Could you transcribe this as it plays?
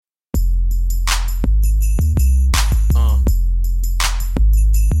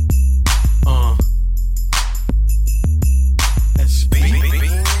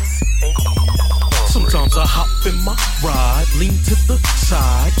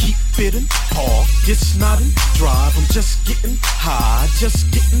it and park, get snot and drive. I'm just getting high, just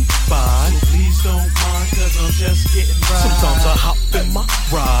getting by. So please don't mind, cause I'm just getting by. Sometimes I hop in my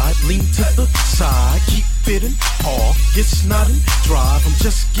ride, lean to the side, keep it and park, get snot and drive. I'm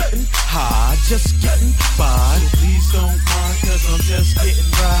just getting high, just getting by. So please don't mind, cause I'm just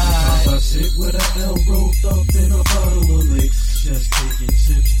getting right. I sit with a L rolled up in a bottle of licks, just taking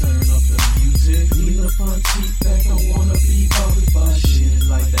sips, turn up the music. Lean the front seat back, don't wanna be bothered by shit.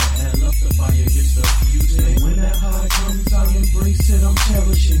 Like the hell up, the fire gets the music. When that high comes, I embrace it, I'm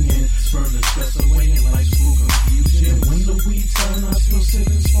cherishing it. Burn the stress away in life's full confusion. And when the weed's done, I still sit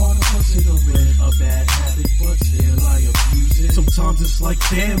and spark a cigarette. A bad habit, but still I abuse it. Sometimes it's like,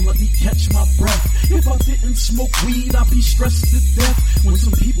 damn, let me catch my breath. If I didn't smoke weed, I'd be stressed to death. When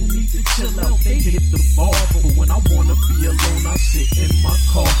some people need to chill out, they hit the bar. But when I wanna be alone, I sit in my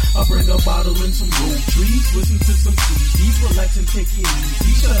car. I bring a bottle and some road trees, listen to some CDs, relax and take it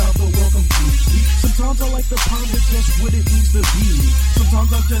easy. Shut out the world completely. Sometimes I like to ponder just what it means to be me.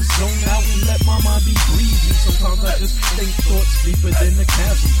 Sometimes I just zone out and let my mind be breezy. Sometimes I just think thoughts deeper than the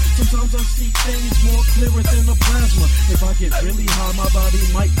chasm. Sometimes I see things more clearer than a plasma. If I get really high, my body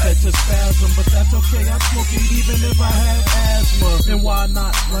might catch a spasm, but that's okay, I smoke it even if I have asthma. And why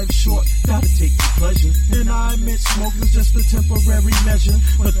not? Life's short, gotta take the pleasure. And I admit smoking's just a temporary measure,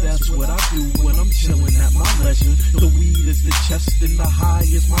 but that's what I do when I'm chilling at my leisure. The weed is the chest and the high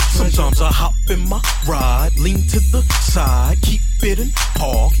is my treasure. Sometimes I hop in my ride, lean to the side, keep it and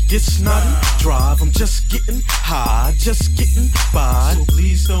park, get snot and drive. I'm just getting high, just getting by. So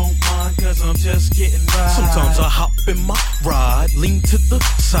please don't mind, cause I'm just getting right. Sometimes I hop in my ride, lean to the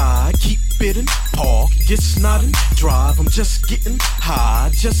side, keep it and park, get snot and drive. I'm just getting high,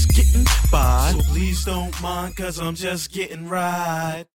 just getting by. So please don't mind, cause I'm just getting right.